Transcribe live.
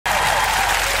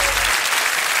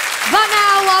Right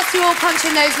now, whilst you're all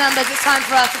punching those numbers, it's time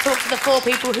for us to talk to the 4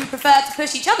 people who prefer to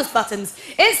push each other's buttons.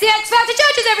 It's the Xtra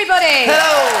judges, everybody!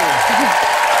 Hello!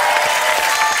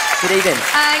 Good evening.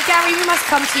 And Gary, we must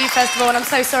come to you first of all, and I'm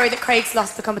so sorry that Craig's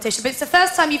lost the competition, but it's the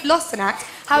first time you've lost an act.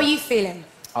 How are you feeling?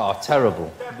 Oh,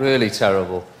 terrible. Really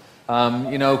terrible.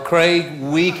 You know, Craig,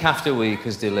 week after week,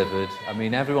 has delivered. I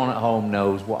mean, everyone at home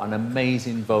knows what an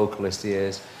amazing vocalist he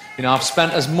is. You know, I've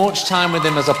spent as much time with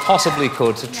him as I possibly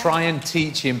could to try and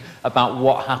teach him about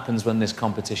what happens when this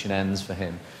competition ends for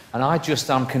him. And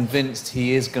I'm convinced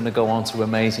he is going to go on to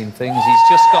amazing things. He's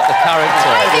just got the character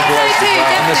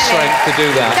and the strength to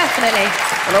do that. Definitely.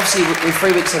 And obviously, with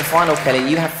 3 weeks to the final, Kelly,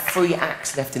 you have 3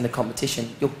 acts left in the competition.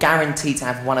 You're guaranteed to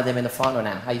have one of them in the final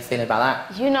now. How are you feeling about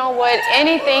that? You know what?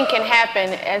 Anything can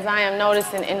happen, as I am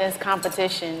noticing in this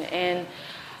competition. And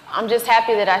I'm just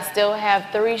happy that I still have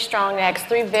 3 strong acts,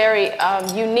 3 very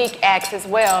unique acts as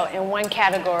well in one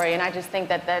category. And I just think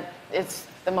that it's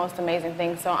the most amazing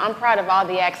thing. So I'm proud of all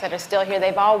the acts that are still here.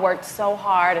 They've all worked so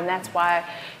hard, and that's why,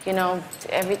 you know,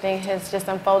 everything has just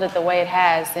unfolded the way it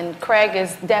has. And Craig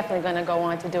is definitely going to go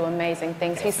on to do amazing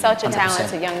things. He's such a 100%.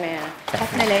 talented young man.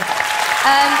 Definitely.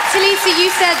 Talisa, you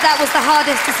said that was the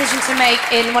hardest decision to make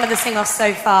in one of the sing-offs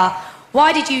so far.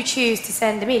 Why did you choose to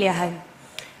send Amelia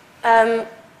home?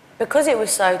 Because it was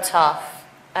so tough,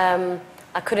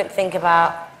 I couldn't think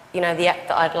about, you know, the act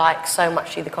that I'd like so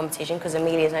much through the competition, because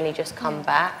Amelia's only just come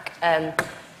back.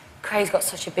 Craig's got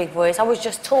such a big voice. I was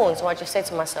just torn, so I just said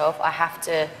to myself, I have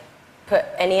to put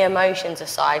any emotions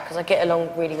aside, because I get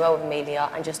along really well with Amelia,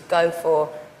 and just go for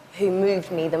who moved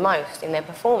me the most in their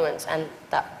performance, and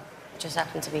that just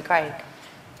happened to be Craig.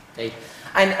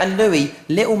 And Louis,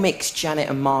 Little Mix, Janet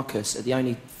and Marcus are the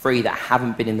only 3 that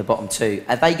haven't been in the bottom 2.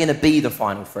 Are they going to be the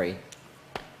final 3?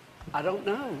 I don't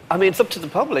know. I mean, it's up to the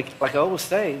public, like I always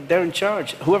say. They're in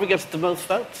charge. Whoever gets the most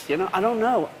votes, you know? I don't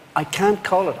know. I can't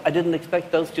call it. I didn't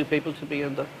expect those 2 people to be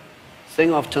in the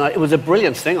sing-off tonight. It was a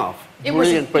brilliant sing-off.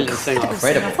 Brilliant sing-off.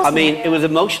 Incredible. I mean, it was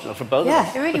emotional for both of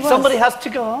us. Yeah, it really but was. somebody has to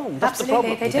go home. That's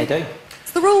Absolutely, the problem. they do.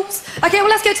 It's the rules. OK, well,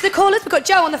 let's go to the callers. We've got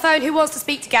Joe on the phone who wants to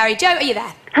speak to Gary. Joe, are you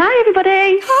there? Hi,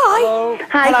 everybody. Hi. Hello.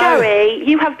 Hi, Hello. Gary.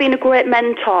 You have been a great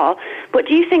mentor, but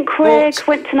do you think Craig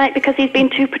went tonight because he's been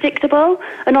too predictable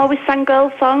and always sang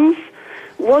girl songs?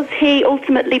 Was he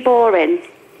ultimately boring?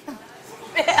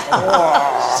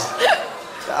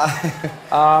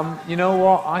 You know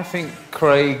what? I think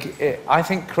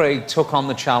Craig took on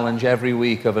the challenge every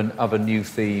week of a new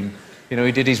theme. You know,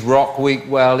 he did his rock week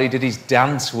well, he did his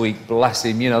dance week, bless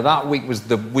him. You know, that week was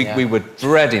the week we were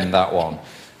dreading, that one.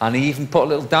 And he even put a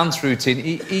little dance routine.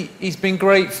 He's been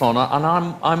great fun, and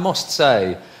I must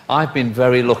say, I've been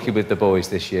very lucky with the boys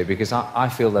this year, because I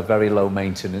feel they're very low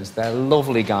maintenance. They're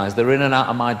lovely guys. They're in and out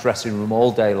of my dressing room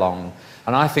all day long.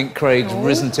 And I think Craig's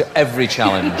risen to every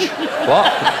challenge. What?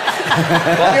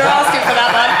 You're asking for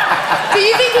that one. Do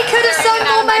you think he could have sung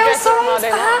more male songs,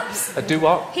 perhaps? Do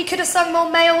what? He could have sung more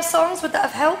male songs. Would that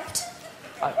have helped?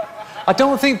 I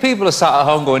don't think people are sat at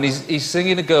home going, he's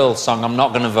singing a girl's song, I'm not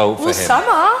going to vote for him. Some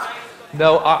are.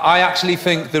 No, I actually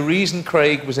think the reason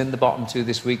Craig was in the bottom 2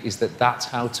 this week is that's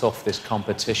how tough this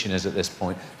competition is at this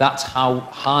point. That's how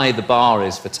high the bar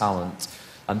is for talent.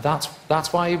 And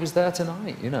that's why he was there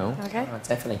tonight, you know. OK. Oh,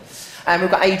 definitely. And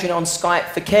we've got Adrian on Skype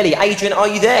for Kelly. Adrian, are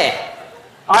you there?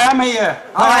 I am here.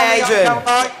 Hi, Adrian.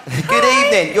 Good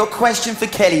evening. Your question for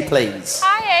Kelly, please.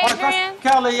 Hi, Adrian.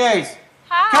 Kelly is.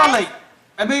 Hi. Kelly,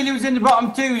 Amelia was in the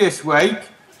bottom 2 this week.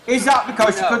 Is that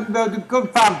because she couldn't build a good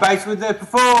fan base with her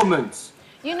performance?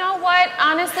 You know what?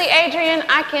 Honestly, Adrian,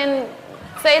 I can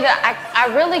say that I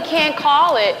really can't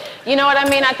call it. You know what I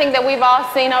mean? I think that we've all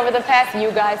seen over the past...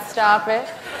 You guys stop it.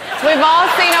 We've all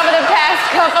seen over the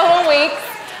past couple of weeks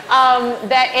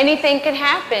that anything can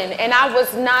happen, and I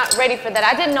was not ready for that.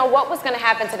 I didn't know what was going to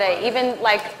happen today. Even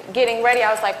like getting ready,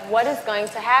 I was like, what is going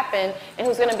to happen and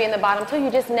who's going to be in the bottom 2?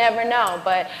 You just never know.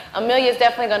 But Amelia's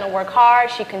definitely going to work hard.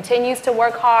 She continues to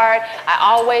work hard. I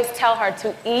always tell her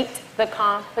to eat the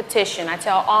competition. I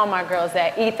tell all my girls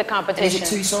that, eat the competition. And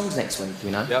is it 2 songs next week, do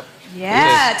you know? Yep.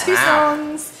 Yeah, 2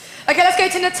 songs. OK, let's go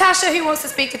to Natasha, who wants to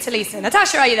speak to Talisa.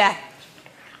 Natasha, are you there?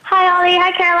 Hi, Ollie.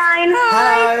 Hi, Caroline.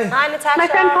 Hello. Hi, Natasha. My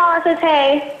friend Paula says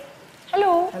hey.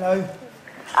 Hello. Hello.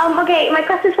 Okay, my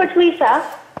question is for Talisa.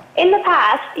 In the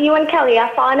past, you and Kelly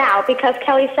have fallen out because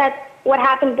Kelly said what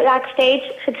happened backstage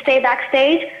should stay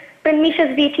backstage. But in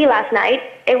Misha's VT last night,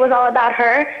 it was all about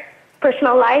her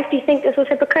personal life. Do you think this was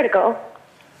hypocritical?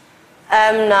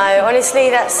 No, honestly,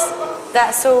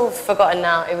 that's all forgotten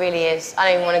now. It really is. I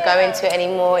don't even want to go into it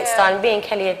anymore. It's done. Me and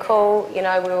Kelly are cool. You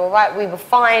know, we were all right. We were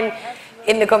fine.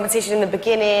 in the competition in the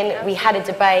beginning. We had a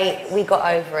debate. We got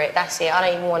over it. That's it. I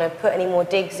don't even want to put any more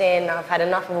digs in. I've had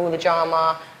enough of all the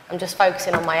drama. I'm just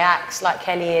focusing on my acts like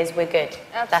Kelly is. We're good.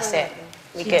 Absolutely. That's it.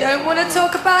 We're You good. don't want to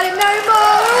talk about it no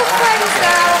more. We're all friends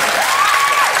now.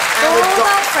 All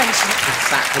about friendship.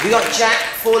 Exactly. We got Jack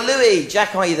for Louis.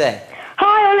 Jack, are you there?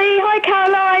 Hi, Ollie. Hi,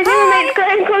 Caroline. Hi.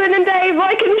 Graham, Colin and Dave.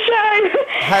 Welcome to the show.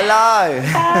 Hello.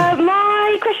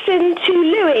 My question to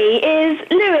Louis is,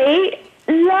 Louis,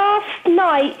 last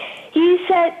night you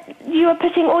said you were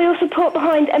putting all your support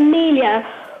behind Amelia.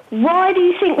 Why do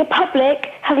you think the public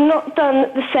have not done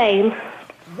the same?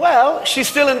 Well, she's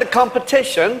still in the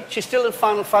competition. She's still in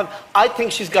Final Five. I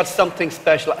think she's got something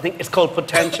special. I think it's called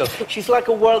potential. She's like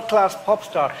a world-class pop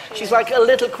star. She's like a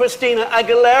little Christina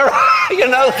Aguilera, you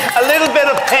know, a little bit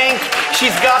of pink.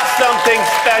 She's got something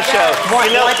special. Why,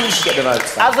 you know, why didn't she get the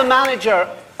votes then? as a manager,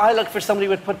 I look for somebody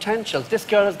with potential. This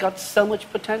girl has got so much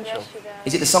potential.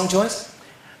 Is it the song choice?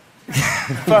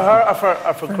 For her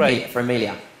or for Craig? For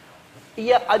Amelia.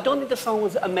 Yeah, I don't think the song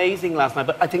was amazing last night,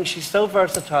 but I think she's so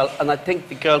versatile, and I think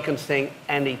the girl can sing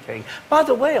anything. By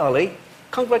the way, Ollie,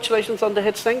 congratulations on the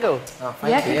hit single. Oh,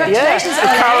 thank you. Congratulations, Yeah.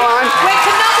 Ollie. Caroline. Went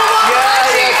to number one.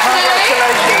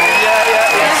 Congratulations.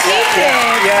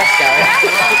 Yes,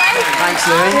 Thanks,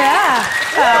 Louis. Yeah.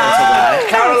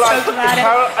 Caroline. Talk about it.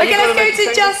 Carol, are you Okay, gonna let's go make to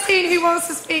the Justine, who wants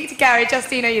to speak to Gary.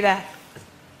 Justine, are you there?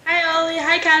 Hi Ollie,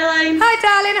 hi Caroline. Hi,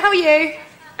 darling. How are you?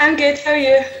 I'm good, how are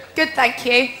you? Good, thank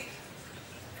you.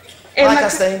 Hi,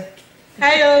 Justine.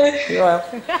 Hi Ollie. You well?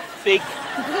 Speak.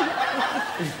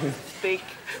 Speak.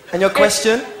 And your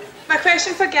question? My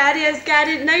question for Gary is,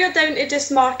 Gary, now you're down to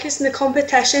just Marcus in the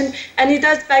competition and he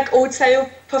does big old style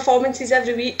performances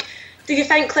every week. Do you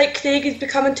think like Craig is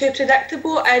becoming too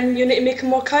predictable and you need to make him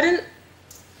more current?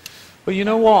 Well, you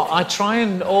know what? I try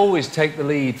and always take the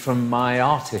lead from my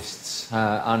artists.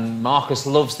 And Marcus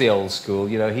loves the old school.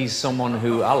 You know, he's someone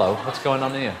who... Hello, what's going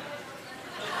on here?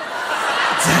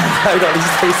 Hold on,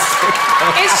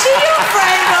 Is she your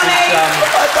friend, Ollie?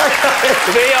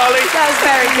 See, Ollie? That was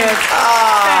very good.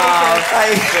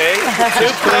 thank you. Two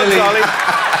plugs, Ollie.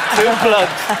 Two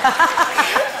plugs.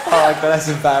 Oh, my God, that's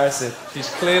embarrassing. She's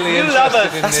clearly You interested love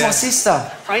us. in That's my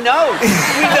sister. I know.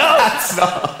 We know. That's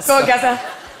not. Go on, Gaza.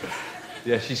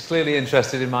 Yeah, she's clearly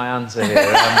interested in my answer here.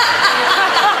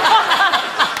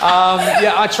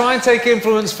 Yeah, I try and take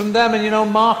influence from them, and you know,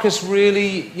 Marcus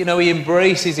really, you know, he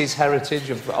embraces his heritage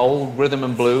of old rhythm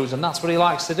and blues, and that's what he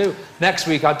likes to do. Next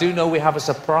week, I do know we have a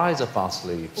surprise up our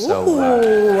sleeve, so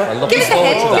I'm looking Give us a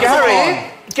forward hint. to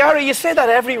that. Gary, you say that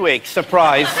every week.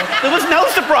 Surprise. There was no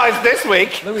surprise this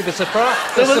week. Louis, the surprise.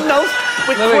 There was no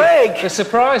with Louis, Craig. the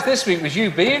surprise this week was you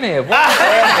being here. What?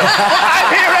 I'm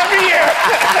here every year.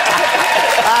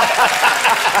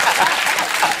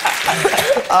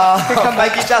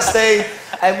 Thank you, Justine.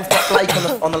 And we've got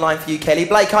Blake on the line for you, Kelly.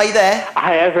 Blake, are you there?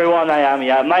 Hi everyone, I am,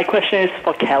 yeah. My question is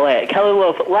for Kelly. Kelly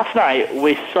Love, last night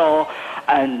we saw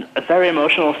a very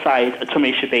emotional side to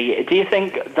Misha B. Do you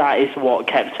think that is what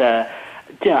kept her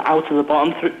out of the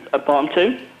bottom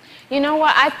two? You know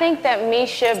what? I think that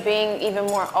Misha being even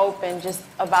more open just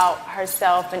about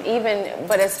herself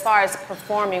but as far as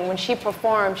performing, when she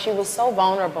performed, she was so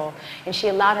vulnerable and she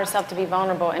allowed herself to be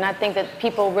vulnerable. And I think that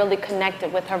people really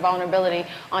connected with her vulnerability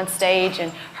on stage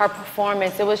and her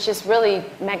performance. It was just really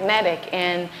magnetic.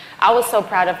 And I was so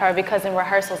proud of her because in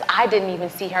rehearsals, I didn't even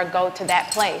see her go to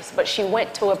that place. But she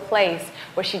went to a place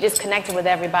where she just connected with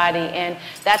everybody. And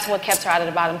that's what kept her out of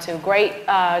the bottom two. Great,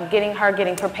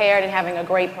 getting prepared and having a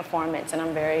great performance. And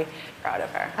I'm very proud of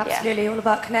her. Absolutely, all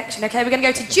about connection. Okay, we're going to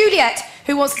go to Juliet,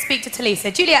 who wants to speak to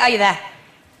Talisa. Juliet, are you there?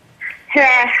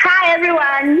 Hi,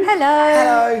 everyone.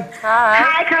 Hello.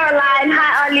 Hi, Caroline.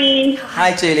 Hi, Ollie.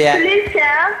 Hi, Juliet.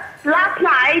 Lisa, last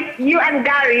night you and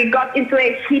Gary got into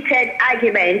a heated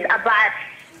argument about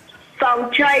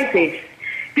song choices.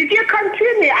 Did you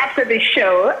continue after the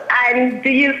show, and do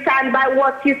you stand by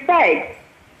what you said?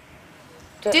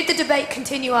 Did the debate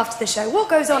continue after the show? What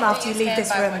goes on after you leave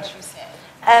this room?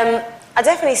 I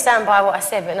definitely stand by what I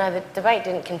said, but no, the debate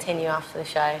didn't continue after the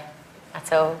show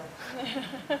at all.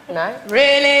 No?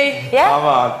 Really? Yeah. Come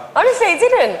on. Honestly, it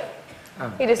didn't.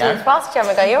 He just walks past each other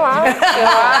and go, "You alright? You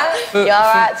alright? You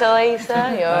alright,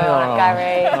 Talisa? You alright,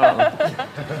 Gary?"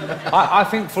 I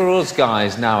think for us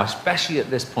guys now, especially at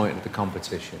this point of the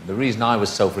competition, the reason I was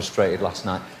so frustrated last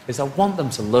night is I want them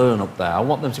to learn up there. I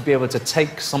want them to be able to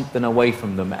take something away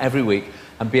from them every week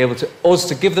and be able to, us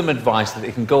to give them advice that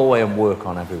they can go away and work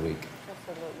on every week.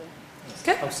 Absolutely.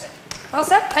 Good. Well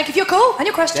said. Thank you for your call and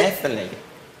your question. Definitely.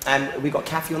 And we've got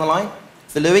Kathy on the line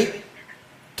for Louis.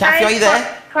 Kathy, are you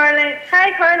there? Caroline.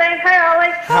 Hi, Caroline. Hi,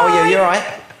 Ollie. How are you? You all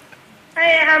right?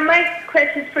 Hi, my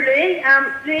question is for Louis.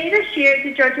 Louis, this year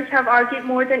the judges have argued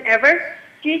more than ever.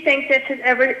 Do you think this has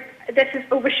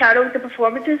overshadowed the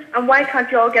performances, and why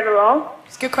can't you all get along?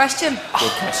 It's a good question.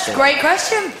 Good question. Great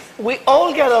question. We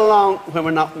all get along when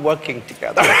we're not working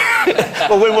together.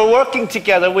 But when we're working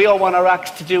together, we all want our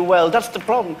acts to do well. That's the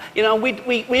problem. You know,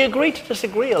 we agree to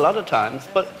disagree a lot of times,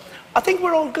 but I think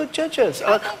we're all good judges.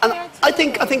 And I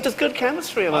think there's good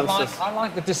chemistry amongst us. I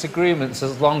like the disagreements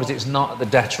as long as it's not at the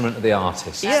detriment of the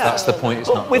artist. Yeah. That's the point. It's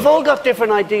not We've good. all got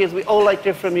different ideas. We all like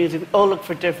different music. We all look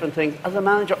for different things. As a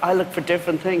manager, I look for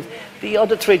different things. The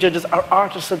other three judges are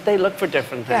artists, and they look for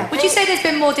different things. Yeah. Would you say there's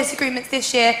been more disagreements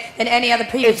this year than any other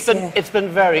previous year? It's been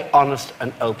very honest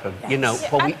and open. Yes. You know,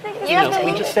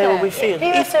 we just say what we feel.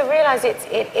 You have to realise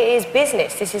it is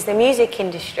business. This is the music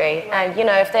industry, and you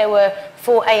know, if there were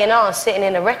 4 A&Rs sitting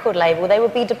in a record label, they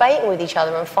would be debating with each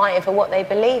other and fighting for what they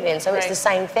believe in. So it's the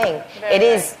same thing. It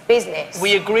is business.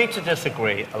 We agree to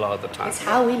disagree a lot of the time. It's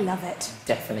how we love it.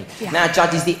 Definitely. Yeah. Now,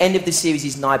 judges, the end of the series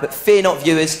is nigh, but fear not,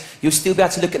 viewers. You'll still be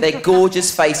able to look at their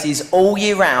gorgeous faces all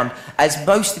year round, as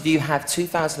most of you have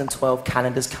 2012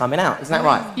 calendars coming out. Isn't that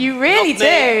right? You really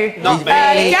do. Not me.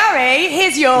 Gary,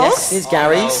 here's yours. Yes, here's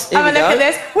Gary's. Here Have a we look go. at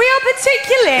this. We are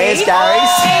particularly... Here's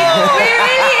Gary's. We're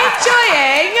really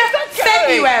enjoying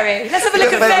February. Let's have a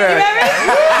look at February. February.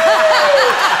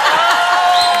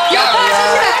 You're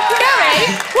Gary,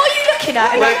 what are you looking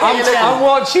at? I'm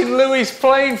watching Louis'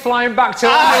 plane flying back to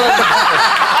Ireland.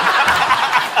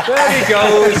 There he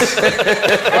goes.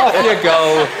 Off you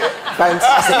go.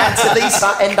 Fantastic. And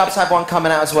Talisa, End-Ups have one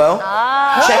coming out as well.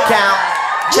 Check out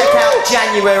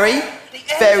January.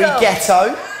 Very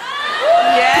ghetto.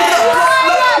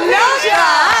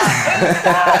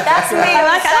 That's me. I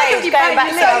like it. Going back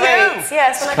to my roots.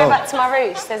 Yes, when I go back to my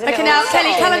roots. There's a Okay, little now, Kelly, section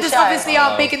in the calendars show. obviously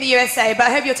aren't big in the USA, but I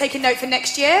hope you're taking note for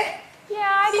next year.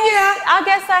 I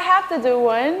guess I have to do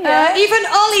one. Even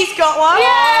Ollie's got one.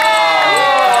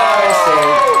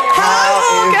 Hello,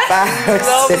 August.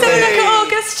 Embarrassing. Let's have a look at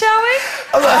August, shall we?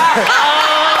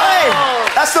 Hey,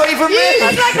 that's not even me.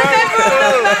 You look like a member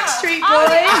of the Backstreet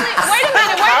Boys. Wait a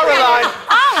minute.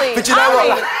 Ollie. But you know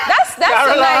what? That's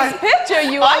a nice picture.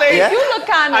 You look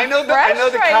kind of I know the right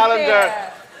calendar.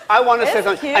 there. I want to say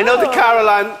something. Cute. I know the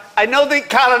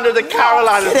calendar that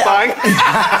Caroline is buying.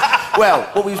 Well,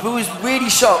 we was really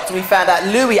shocked when we found out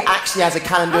Louis actually has a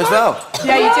calendar as well.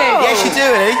 Yeah, you do. Yes, you do,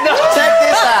 Louis. Check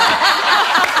this out.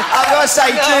 I've got to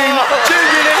say, June, you look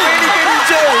really good in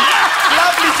June.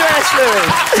 Lovely dress,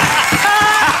 Louis.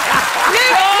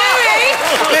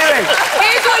 Louis,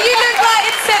 here's what you look like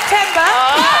in September.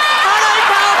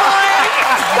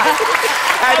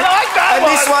 Hello, cowboy. And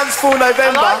this one's for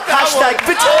November. Hashtag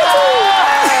potato.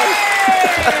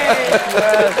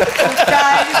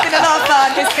 Guys, it's been a lot of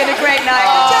fun. It's been a great night.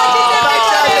 The judges,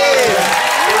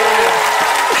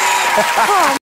 everybody.